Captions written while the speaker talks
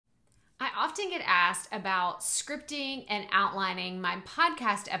often get asked about scripting and outlining my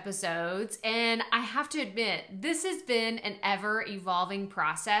podcast episodes, and I have to admit, this has been an ever-evolving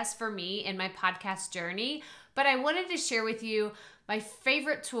process for me in my podcast journey, but I wanted to share with you my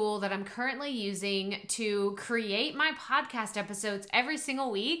favorite tool that I'm currently using to create my podcast episodes every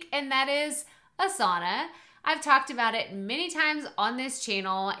single week, and that is Asana. I've talked about it many times on this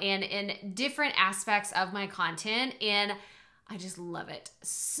channel and in different aspects of my content, and I just love it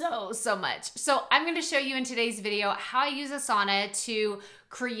so much. So I'm going to show you in today's video how I use Asana to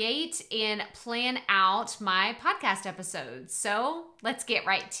create and plan out my podcast episodes. So let's get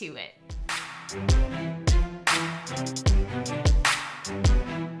right to it.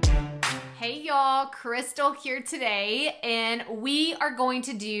 Hey y'all, Crystal here today, and we are going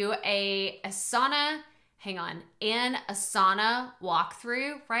to do an Asana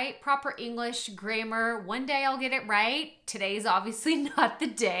walkthrough, right? Proper English grammar. One day I'll get it right. Today's obviously not the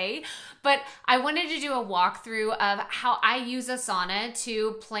day, but I wanted to do a walkthrough of how I use Asana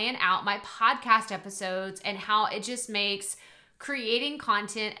to plan out my podcast episodes and how it just makes creating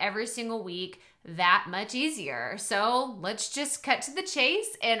content every single week that much easier. So let's just cut to the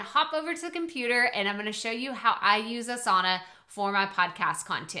chase and hop over to the computer, and I'm going to show you how I use Asana for my podcast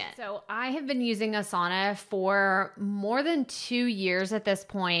content. So I have been using Asana for more than 2 years at this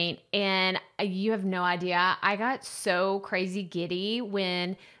point, and you have no idea. I got so crazy giddy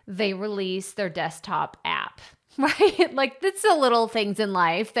when they released their desktop app. Right? Like, that's the little things in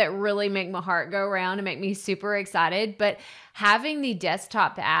life that really make my heart go around and make me super excited. But having the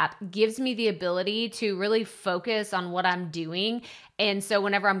desktop app gives me the ability to really focus on what I'm doing. And so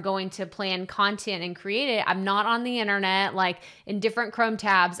whenever I'm going to plan content and create it, I'm not on the internet, like in different Chrome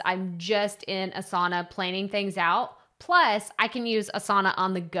tabs. I'm just in Asana planning things out. Plus, I can use Asana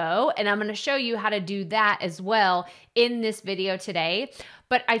on the go, and I'm going to show you how to do that as well in this video today.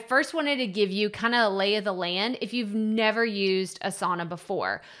 But I first wanted to give you kind of a lay of the land if you've never used Asana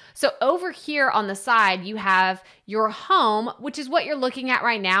before. So over here on the side, you have your home, which is what you're looking at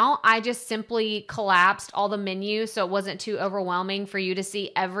right now. I just simply collapsed all the menus so it wasn't too overwhelming for you to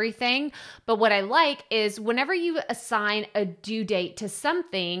see everything. But what I like is whenever you assign a due date to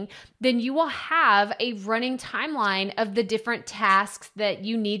something, then you will have a running timeline of the different tasks that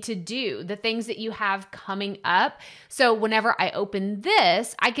you need to do, the things that you have coming up. So whenever I open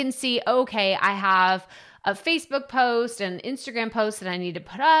this, I can see, okay, I have a Facebook post and Instagram post that I need to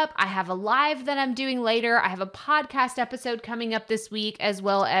put up. I have a live that I'm doing later. I have a podcast episode coming up this week, as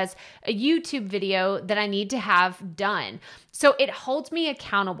well as a YouTube video that I need to have done. So it holds me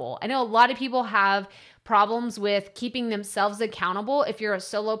accountable. I know a lot of people have problems with keeping themselves accountable if you're a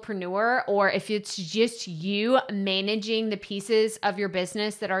solopreneur or if it's just you managing the pieces of your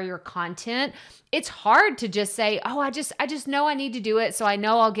business that are your content. It's hard to just say, oh, I just know I need to do it, so I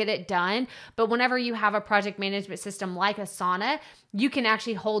know I'll get it done. But whenever you have a project management system like Asana, you can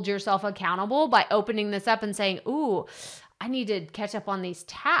actually hold yourself accountable by opening this up and saying, ooh, I need to catch up on these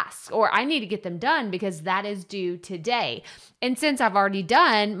tasks, or I need to get them done because that is due today. And since I've already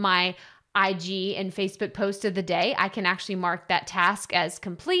done my IG and Facebook post of the day, I can actually mark that task as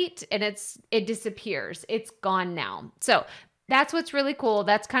complete, and it disappears. It's gone now. So that's what's really cool.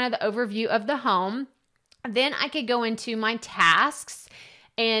 That's kind of the overview of the home. Then I could go into my tasks,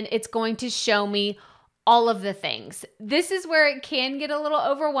 and it's going to show me all of the things. This is where it can get a little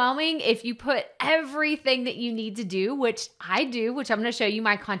overwhelming if you put everything that you need to do, which I do, which I'm going to show you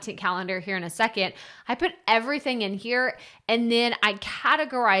my content calendar here in a second. I put everything in here, and then I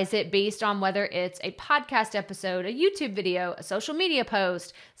categorize it based on whether it's a podcast episode, a YouTube video, a social media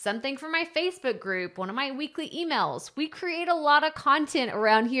post, something for my Facebook group, one of my weekly emails. We create a lot of content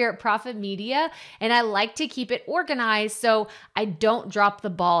around here at Proffitt Media, and I like to keep it organized so I don't drop the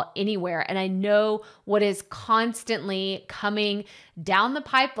ball anywhere, and I know what is constantly coming down the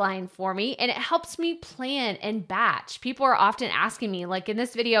pipeline for me, and it helps me plan and batch. People are often asking me, like in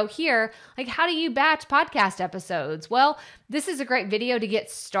this video here, like, how do you batch podcast episodes? Well, this is a great video to get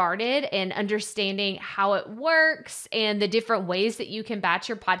started and understanding how it works and the different ways that you can batch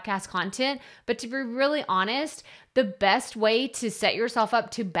your podcast content. But to be really honest, the best way to set yourself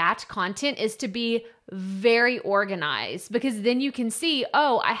up to batch content is to be very organized, because then you can see,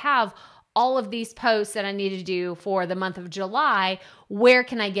 oh, I have all of these posts that I need to do for the month of July. Where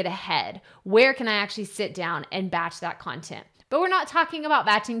can I get ahead? Where can I actually sit down and batch that content? But we're not talking about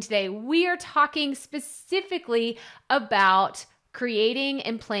batching today. We are talking specifically about creating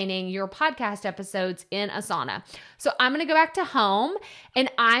and planning your podcast episodes in Asana. So I'm going to go back to home, and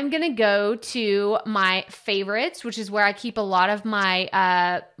I'm going to go to my favorites, which is where I keep a lot of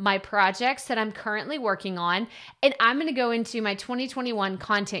my my projects that I'm currently working on. And I'm going to go into my 2021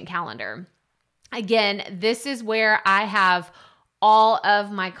 content calendar. Again, this is where I have all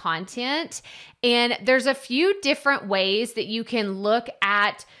of my content. And there's a few different ways that you can look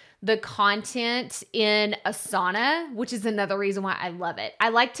at the content in Asana, which is another reason why I love it. I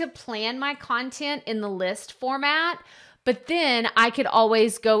like to plan my content in the list format, but then I could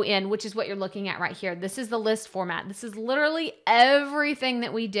always go in, which is what you're looking at right here. This is the list format. This is literally everything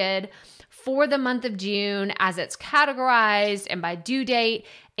that we did for the month of June as it's categorized and by due date.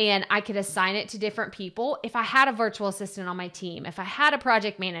 And I could assign it to different people. If I had a virtual assistant on my team, if I had a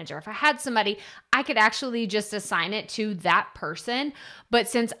project manager, if I had somebody, I could actually just assign it to that person. But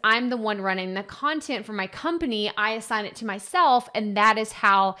since I'm the one running the content for my company, I assign it to myself, and that is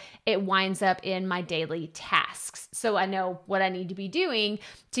how it winds up in my daily tasks. So I know what I need to be doing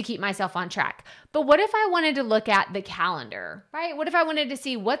to keep myself on track. But what if I wanted to look at the calendar, right? What if I wanted to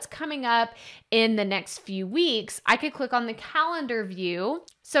see what's coming up in the next few weeks? I could click on the calendar view.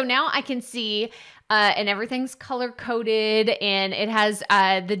 So now I can see, and everything's color coded, and it has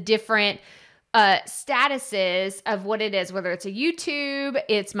the different statuses of what it is, whether it's a YouTube,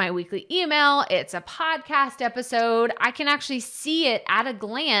 it's my weekly email, it's a podcast episode. I can actually see it at a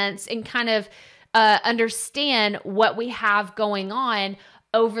glance and kind of understand what we have going on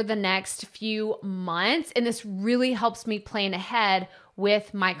over the next few months. And this really helps me plan ahead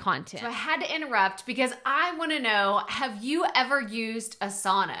with my content. So I had to interrupt because I want to know, have you ever used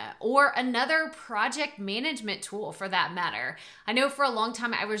Asana or another project management tool for that matter? I know for a long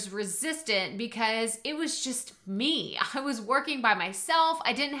time I was resistant because it was just me. I was working by myself.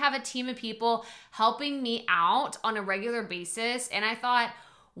 I didn't have a team of people helping me out on a regular basis. And I thought,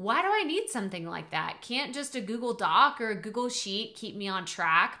 why do I need something like that? Can't just a Google Doc or a Google Sheet keep me on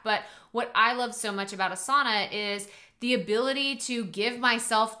track? But what I love so much about Asana is the ability to give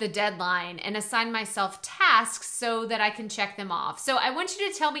myself the deadline and assign myself tasks so that I can check them off. So I want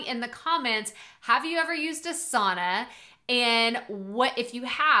you to tell me in the comments, have you ever used Asana? And what, if you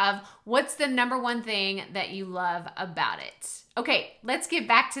have, what's the number one thing that you love about it? Okay, let's get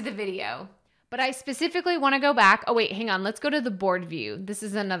back to the video. But I specifically want to go back. Oh, wait, hang on. Let's go to the board view. This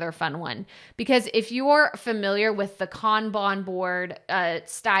is another fun one. Because if you're familiar with the Kanban board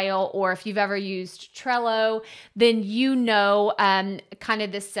style, or if you've ever used Trello, then you know kind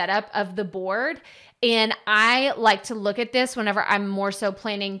of the setup of the board. And I like to look at this whenever I'm more so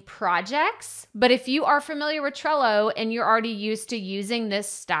planning projects. But if you are familiar with Trello and you're already used to using this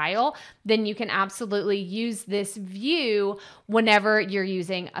style, then you can absolutely use this view whenever you're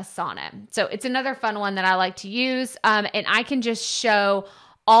using Asana. So it's another fun one that I like to use. And I can just show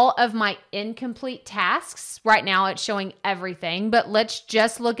all of my incomplete tasks. Right now it's showing everything, but let's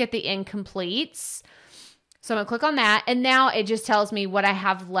just look at the incompletes. So I'm gonna click on that. And now it just tells me what I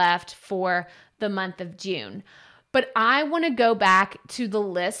have left for the month of June. But I want to go back to the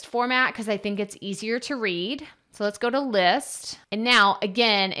list format because I think it's easier to read. So let's go to list. And now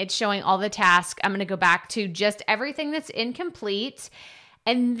again, it's showing all the tasks. I'm going to go back to just everything that's incomplete.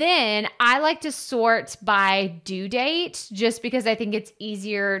 And then I like to sort by due date just because I think it's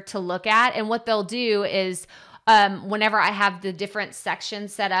easier to look at. And what they'll do is whenever I have the different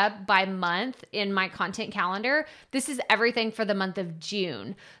sections set up by month in my content calendar, this is everything for the month of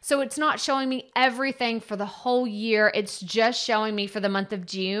June. So it's not showing me everything for the whole year. It's just showing me for the month of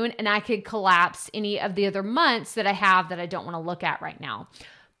June, and I could collapse any of the other months that I have that I don't want to look at right now.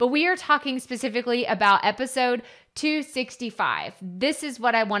 But we are talking specifically about episode 265. This is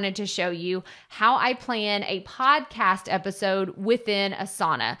what I wanted to show you, how I plan a podcast episode within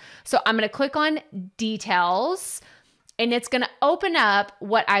Asana. So I'm going to click on details, and it's going to open up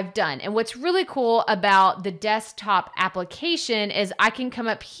what I've done. And what's really cool about the desktop application is I can come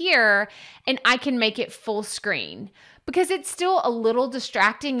up here and I can make it full screen. Because it's still a little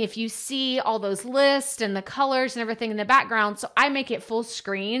distracting if you see all those lists and the colors and everything in the background. So I make it full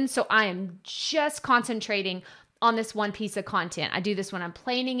screen. So I am just concentrating on this one piece of content. I do this when I'm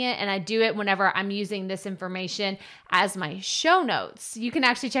planning it, and I do it whenever I'm using this information as my show notes. You can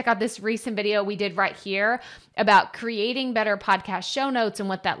actually check out this recent video we did right here about creating better podcast show notes and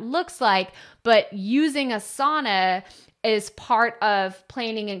what that looks like. But using Asana as part of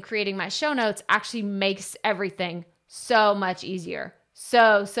planning and creating my show notes actually makes everything so much easier.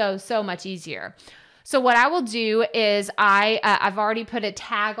 So much easier. So what I will do is I've already put a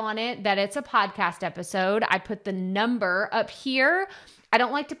tag on it that it's a podcast episode. I put the number up here. I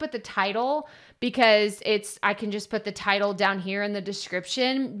don't like to put the title because I can just put the title down here in the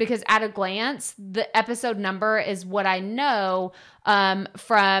description, because at a glance, the episode number is what I know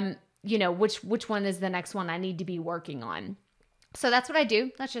from, which one is the next one I need to be working on. So that's what I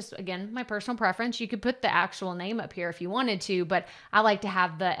do. That's just, again, my personal preference. You could put the actual name up here if you wanted to, but I like to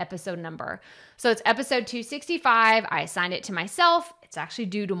have the episode number. So it's episode 265. I assigned it to myself. It's actually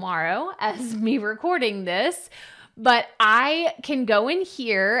due tomorrow as me recording this. But I can go in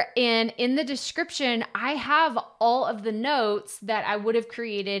here, and in the description, I have all of the notes that I would have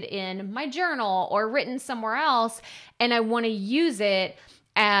created in my journal or written somewhere else, and I want to use it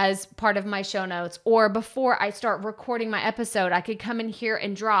as part of my show notes. Or before I start recording my episode, I could come in here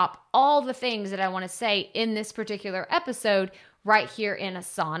and drop all the things that I want to say in this particular episode right here in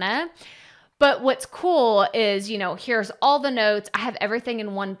Asana. But what's cool is, here's all the notes. I have everything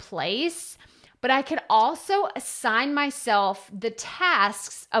in one place. But I could also assign myself the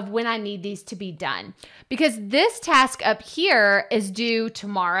tasks of when I need these to be done. Because this task up here is due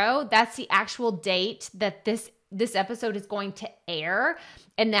tomorrow. That's the actual date that this episode is going to air.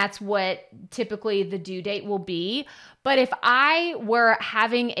 And that's what typically the due date will be. But if I were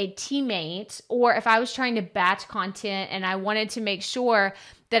having a teammate, or if I was trying to batch content and I wanted to make sure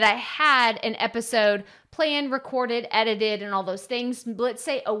that I had an episode planned, recorded, edited, and all those things, let's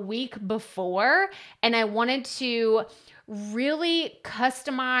say a week before, and I wanted to really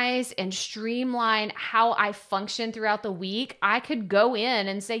customize and streamline how I function throughout the week, I could go in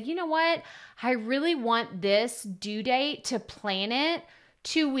and say, you know what? I really want this due date to plan it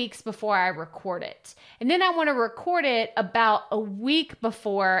 2 weeks before I record it. And then I want to record it about a week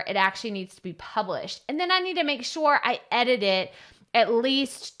before it actually needs to be published. And then I need to make sure I edit it at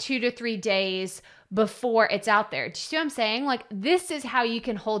least 2 to 3 days before it's out there. Do you see what I'm saying? Like, this is how you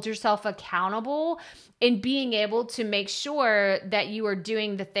can hold yourself accountable in being able to make sure that you are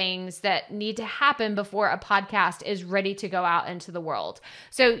doing the things that need to happen before a podcast is ready to go out into the world.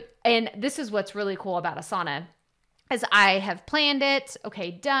 So, and this is what's really cool about Asana. As I have planned it,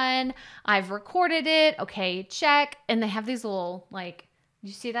 okay, done. I've recorded it, okay, check. And they have these little,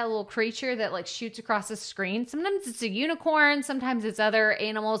 you see that little creature that shoots across the screen? Sometimes it's a unicorn. Sometimes it's other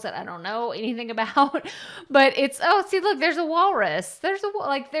animals that I don't know anything about. But it's, oh, see, look, there's a walrus. There's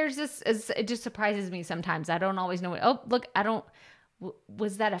this, it just surprises me sometimes. I don't always know oh, look,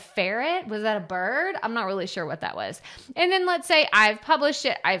 was that a ferret? Was that a bird? I'm not really sure what that was. And then let's say I've published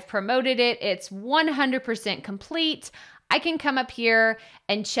it. I've promoted it. It's 100% complete. I can come up here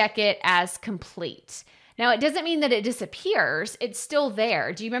and check it as complete. Now, it doesn't mean that it disappears. It's still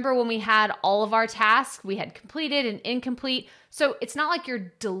there. Do you remember when we had all of our tasks? We had completed and incomplete. So it's not like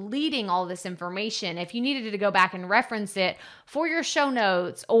you're deleting all this information. If you needed to go back and reference it for your show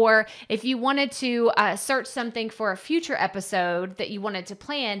notes, or if you wanted to search something for a future episode that you wanted to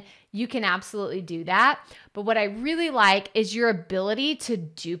plan, you can absolutely do that. But what I really like is your ability to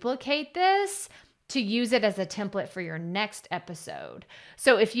duplicate this, to use it as a template for your next episode.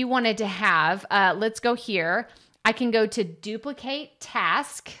 So if you wanted to have, let's go here, I can go to duplicate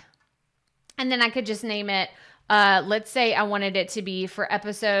task, and then I could just name it, let's say I wanted it to be for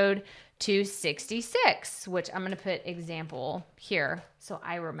episode 266, which I'm going to put example here so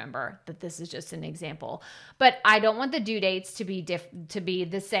I remember that this is just an example. But I don't want the due dates to be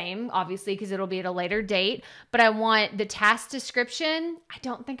the same, obviously, because it'll be at a later date. But I want the task description. I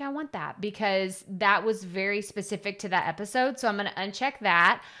don't think I want that because that was very specific to that episode. So I'm going to uncheck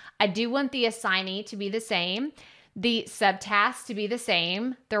that. I do want the assignee to be the same. The subtasks to be the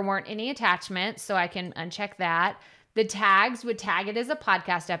same. There weren't any attachments, so I can uncheck that. The tags would tag it as a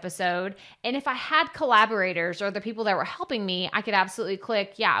podcast episode. And if I had collaborators or the people that were helping me, I could absolutely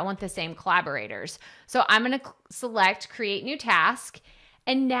click, yeah, I want the same collaborators. So I'm going to select create new task.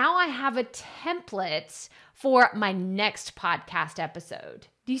 And now I have a template for my next podcast episode.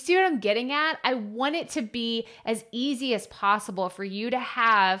 Do you see what I'm getting at? I want it to be as easy as possible for you to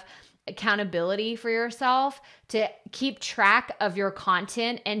have accountability for yourself, to keep track of your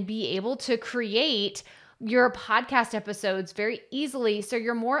content and be able to create your podcast episodes very easily, so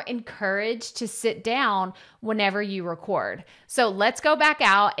you're more encouraged to sit down whenever you record. So let's go back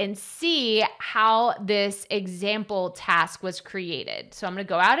out and see how this example task was created. So I'm going to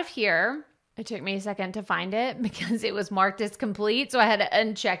go out of here. It took me a second to find it because it was marked as complete. So I had to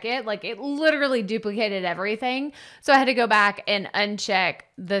uncheck it. It literally duplicated everything. So I had to go back and uncheck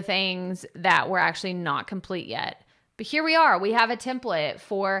the things that were actually not complete yet. But here we are. We have a template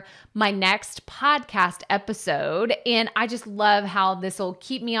for my next podcast episode. And I just love how this will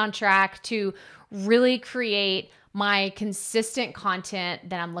keep me on track to really create my consistent content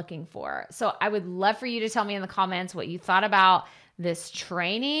that I'm looking for. So I would love for you to tell me in the comments what you thought about this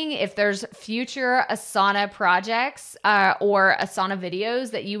training. If there's future Asana projects or Asana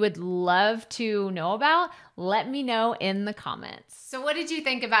videos that you would love to know about, let me know in the comments. So what did you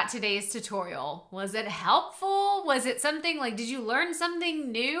think about today's tutorial? Was it helpful? Was it something like, did you learn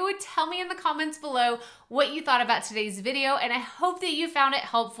something new? Tell me in the comments below what you thought about today's video, and I hope that you found it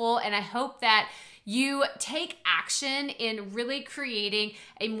helpful, and I hope that you take action in really creating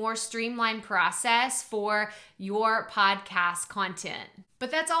a more streamlined process for your podcast content.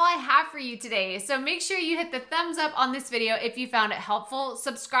 But that's all I have for you today. So make sure you hit the thumbs up on this video if you found it helpful.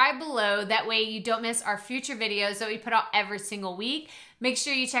 Subscribe below. That way you don't miss our future videos that we put out every single week. Make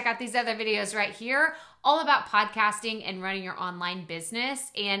sure you check out these other videos right here, all about podcasting and running your online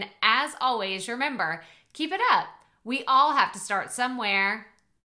business. And as always, remember, keep it up. We all have to start somewhere.